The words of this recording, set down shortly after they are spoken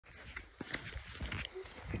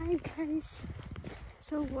Hi guys,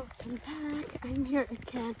 so welcome back. I'm here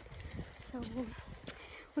again. So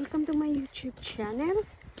welcome to my YouTube channel.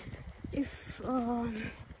 If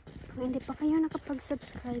hindi pa kayo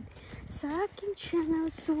nakapag-subscribe sa aking channel,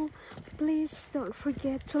 so please don't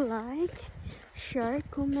forget to like, share,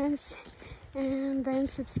 comments, and then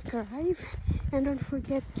subscribe, and don't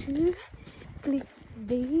forget to click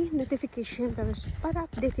the notification bells para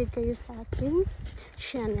updated kayo sa aking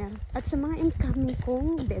channel at sa mga incoming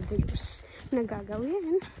kong videos na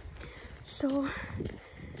gagawin. So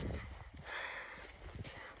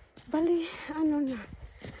bali ano na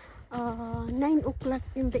 9 o'clock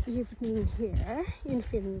in the evening here in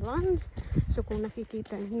Finland. So kung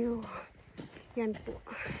nakikita niyo, yan po,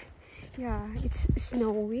 yeah, it's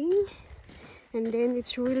snowing and then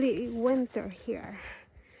it's really winter here.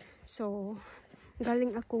 So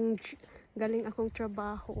galing akong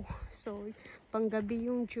trabaho, so panggabi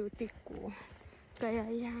yung duty ko, kaya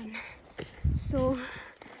yan. So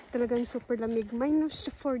talagang super lamig,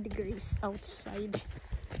 -4 degrees outside.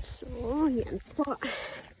 So yan po,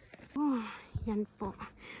 yan po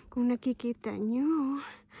kung nakikita nyo.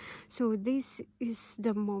 So this is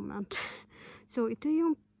the moment. So ito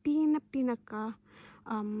yung pinaka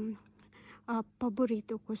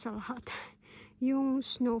paborito ko sa lahat, yung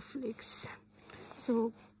snowflakes.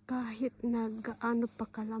 So kahit nag-ano pa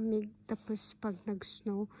kalamig, tapos pag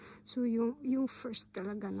nag-snow, so yung first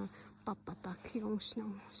talaga na papatak yung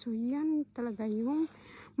snow. So yan talaga yung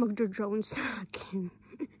magdo-drown sa akin.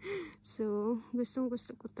 So gustong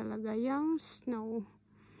gusto ko talaga yung snow.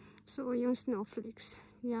 So yung snowflakes,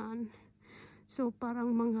 yan. So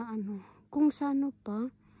parang mga ano, kung sano pa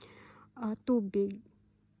tubig,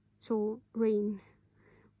 so rain,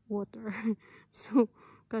 water. So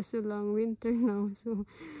kaso lang winter now, so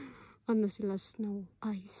ano sila, snow,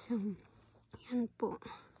 ice. Yan po.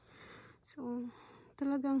 So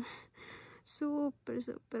talagang super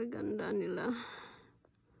ganda nila.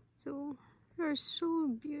 So they're so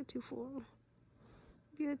beautiful,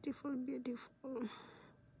 beautiful.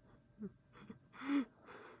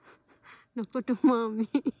 Naku, dumami.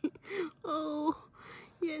 Oh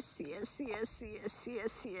yes.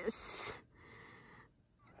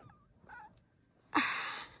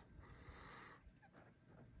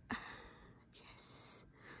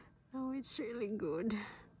 Oh, it's really good.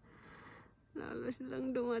 Lalo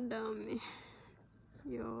silang dumadami.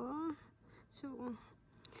 Yeah. So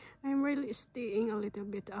I'm really staying a little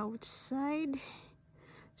bit outside,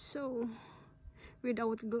 so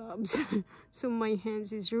without gloves. So my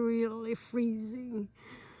hands is really freezing.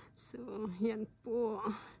 So yan po,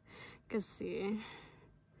 kasi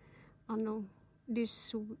ano,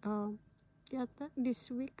 this week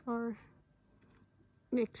or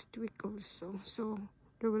next week also, so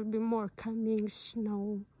there will be more coming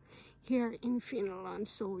snow here in Finland.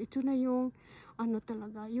 So ito na yung ano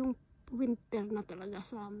talaga, yung winter na talaga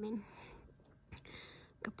sa amin.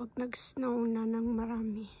 Kapag nag-snow na ng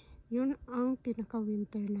marami, yun ang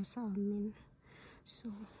pinaka-winter na sa amin.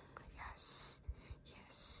 So yes.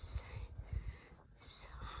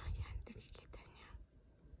 So yan, nakikita niya.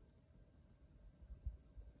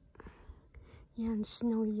 Yan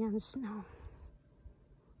snow.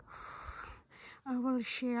 I will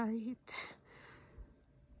share it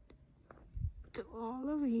to all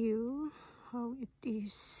of you how it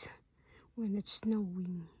is when it's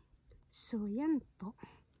snowing. So yan po.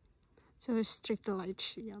 So street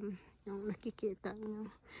lights yan yung nakikita nyo,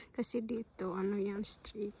 kasi dito ano yan,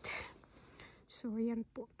 street. So yan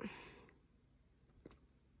po,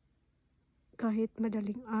 kahit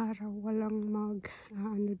madaling araw walang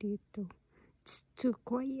ano dito, it's too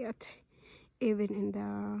quiet. Even in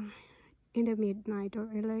the midnight or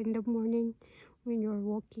early in the morning when you're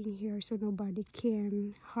walking here, so nobody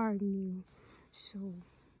can harm you. So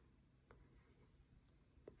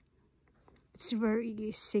it's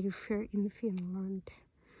very safe here in Finland.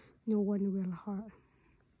 No one will harm.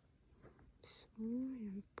 So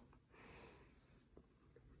yan po.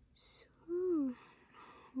 So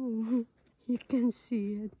you can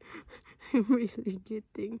see it. I'm really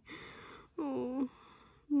getting,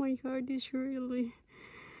 my heart is really,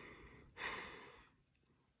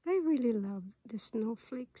 I really love the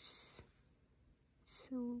snowflakes.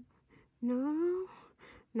 So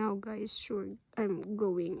now guys, sure, I'm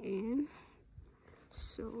going in.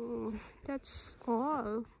 So that's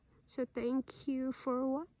all. So thank you for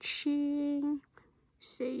watching.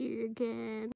 See you again.